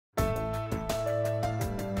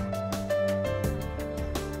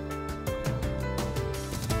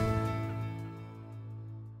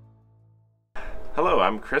Hello,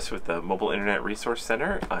 I'm Chris with the Mobile Internet Resource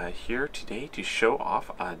Center, here today to show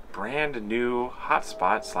off a brand new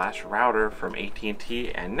hotspot / router from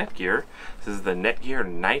AT&T and Netgear. This is the Netgear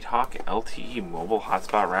Nighthawk LTE mobile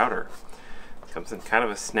hotspot router. It comes in kind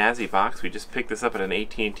of a snazzy box. We just picked this up at an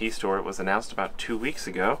AT&T store. It was announced about 2 weeks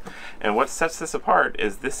ago. And what sets this apart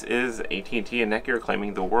is this is AT&T and Netgear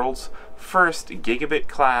claiming the world's first gigabit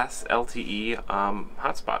class LTE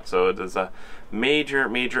hotspot. So it is a major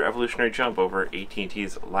evolutionary jump over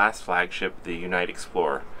AT&T's last flagship, the Unite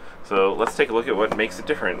Explorer. So let's take a look at what makes it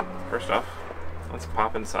different. First off, let's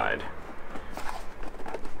pop inside.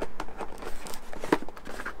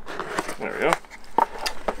 There we go.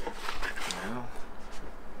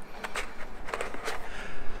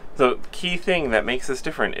 The key thing that makes this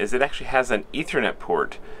different is it actually has an Ethernet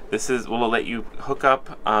port. This will let you hook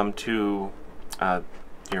up to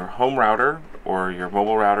your home router or your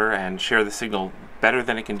mobile router and share the signal better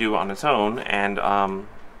than it can do on its own, and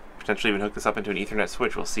potentially even hook this up into an Ethernet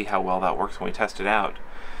switch. We'll see how well that works when we test it out.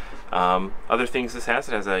 Other things this has,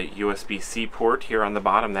 it has a USB-C port here on the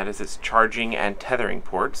bottom. That is its charging and tethering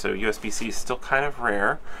port, so USB-C is still kind of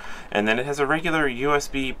rare. And then it has a regular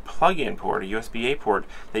USB plug-in port, a USB-A port,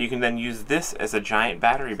 that you can then use this as a giant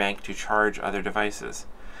battery bank to charge other devices.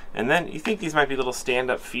 And then you think these might be little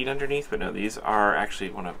stand-up feet underneath, but no, these are actually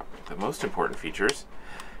one of the most important features: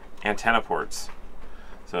 antenna ports.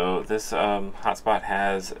 So this hotspot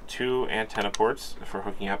has 2 antenna ports for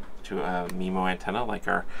hooking up to a MIMO antenna, like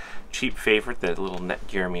our cheap favorite, the little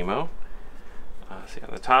Netgear MIMO. See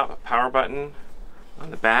on the top, a power button.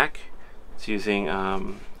 On the back, it's using,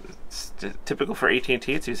 typical for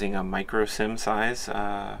AT&T, it's using a micro SIM size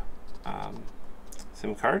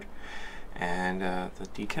SIM card. And the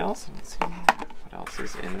details, let's see what else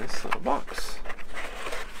is in this little box.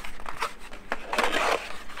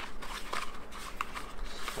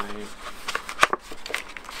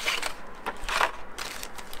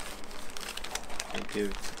 Do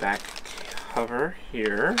the back cover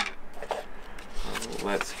here.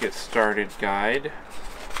 Let's get started guide.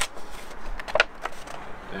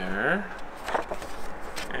 There.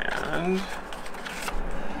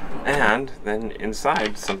 And then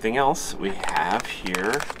inside something else we have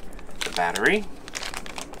here, the battery.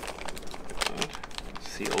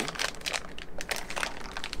 Sealed.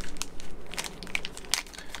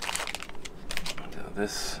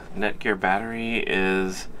 This Netgear battery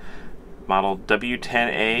is model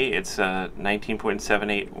W10A. It's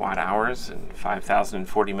 19.78 watt hours and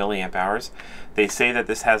 5,040 milliamp hours. They say that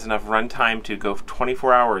this has enough runtime to go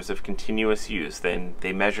 24 hours of continuous use. Then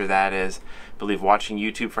they measure that as, I believe, watching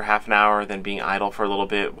YouTube for half an hour, then being idle for a little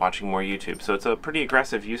bit, watching more YouTube. So it's a pretty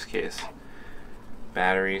aggressive use case.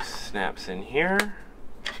 Battery snaps in here.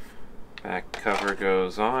 Back cover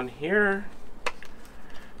goes on here.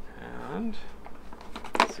 And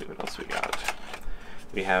let's see what else we got.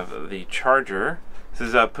 We have the charger.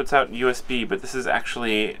 This is puts out USB, but this is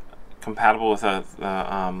actually compatible with the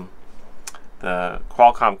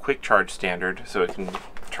Qualcomm Quick Charge standard, so it can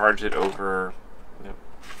charge it over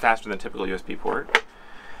faster than typical USB port.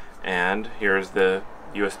 And here's the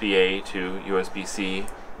USB-A to USB-C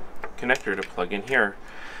connector to plug in here.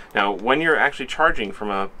 Now, when you're actually charging from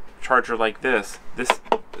a charger like this, this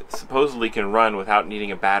supposedly can run without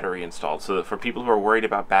needing a battery installed. So that for people who are worried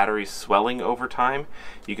about batteries swelling over time,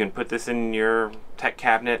 you can put this in your tech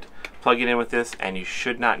cabinet, plug it in with this, and you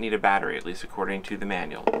should not need a battery, at least according to the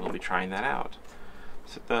manual. We'll be trying that out.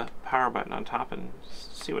 Set the power button on top and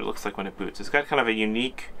see what it looks like when it boots. It's got kind of a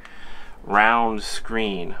unique round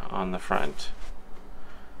screen on the front.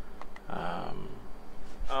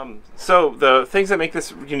 So the things that make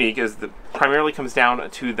this unique is that primarily comes down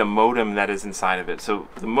to the modem that is inside of it. So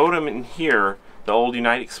the modem in here, the old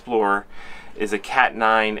Unite Explorer, is a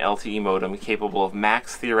Cat9 LTE modem capable of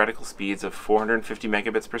max theoretical speeds of 450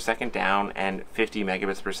 megabits per second down and 50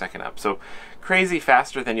 megabits per second up. So crazy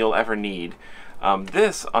faster than you'll ever need.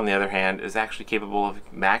 This, on the other hand, is actually capable of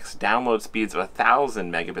max download speeds of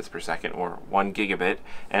 1,000 megabits per second, or 1 gigabit,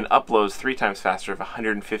 and uploads 3 times faster of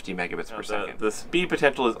 150 megabits per second. The speed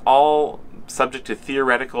potential is all subject to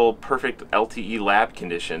theoretical perfect LTE lab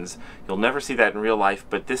conditions. You'll never see that in real life,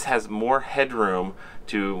 but this has more headroom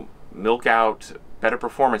to milk out better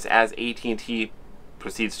performance as AT&T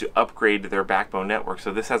proceeds to upgrade their backbone network.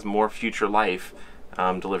 So this has more future life,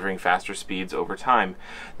 delivering faster speeds over time.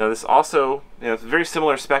 Now this also, it's very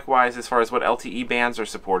similar spec-wise as far as what LTE bands are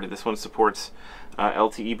supported. This one supports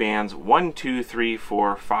LTE bands 1, 2, 3,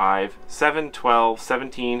 4, 5, 7, 12,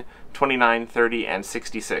 17, 29, 30, and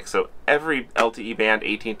 66. So every LTE band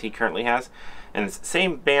AT&T currently has, And it's the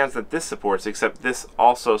same bands that this supports, except this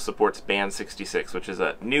also supports band 66, which is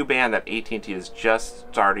a new band that AT&T is just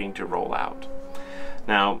starting to roll out.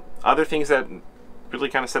 Now, other things that really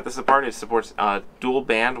kind of set this apart, it supports dual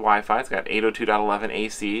band Wi-Fi. It's got 802.11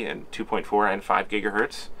 AC and 2.4 and 5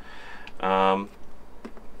 gigahertz.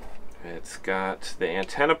 It's got the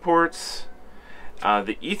antenna ports,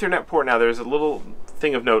 the Ethernet port. Now, there's a little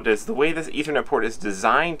thing of note is the way this Ethernet port is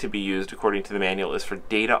designed to be used according to the manual is for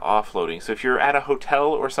data offloading. So if you're at a hotel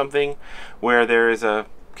or something where there is a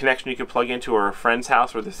connection you can plug into, or a friend's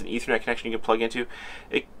house where there's an Ethernet connection you can plug into,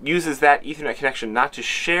 it uses that Ethernet connection not to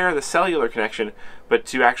share the cellular connection, but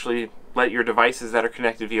to actually let your devices that are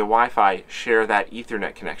connected via Wi-Fi share that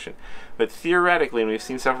Ethernet connection. But theoretically, and we've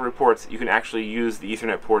seen several reports, you can actually use the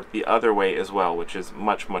Ethernet port the other way as well, which is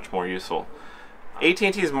much, much more useful.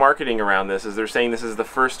 AT&T's marketing around this is they're saying this is the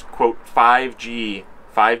first, quote, 5G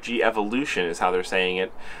evolution is how they're saying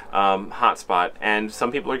it, hotspot. And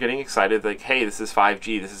some people are getting excited like, hey, this is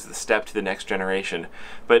 5G, this is the step to the next generation.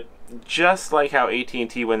 But just like how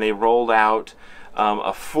AT&T, when they rolled out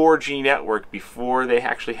a 4G network before they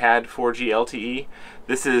actually had 4G LTE,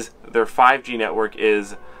 this is their 5G network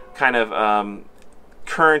is kind of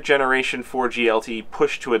current generation 4G LTE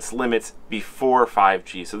pushed to its limits before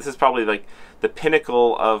 5G. So this is probably like the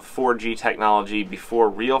pinnacle of 4G technology before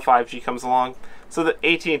real 5G comes along. So the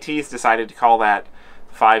AT&T's decided to call that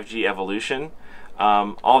 5G evolution.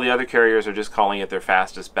 All the other carriers are just calling it their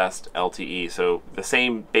fastest, best LTE. So the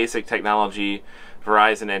same basic technology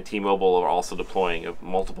Verizon and T-Mobile are also deploying, of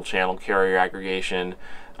multiple channel carrier aggregation,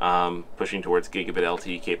 pushing towards gigabit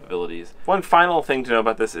LTE capabilities. One final thing to know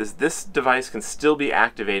about this is this device can still be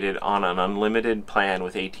activated on an unlimited plan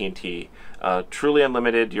with AT&T. Truly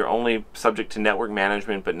unlimited, you're only subject to network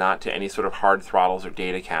management but not to any sort of hard throttles or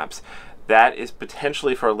data caps. That is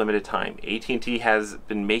potentially for a limited time. AT&T has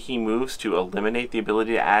been making moves to eliminate the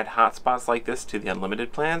ability to add hotspots like this to the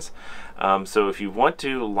unlimited plans. So if you want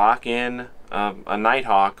to lock in a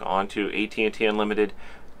Nighthawk onto AT&T Unlimited,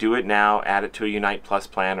 do it now, add it to a Unite Plus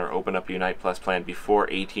plan, or open up a Unite Plus plan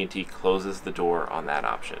before AT&T closes the door on that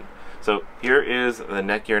option. So here is the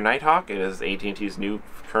Netgear Nighthawk. It is AT&T's new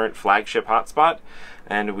current flagship hotspot,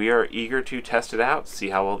 and we are eager to test it out, see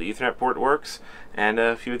how well the Ethernet port works, and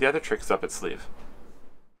a few of the other tricks up its sleeve.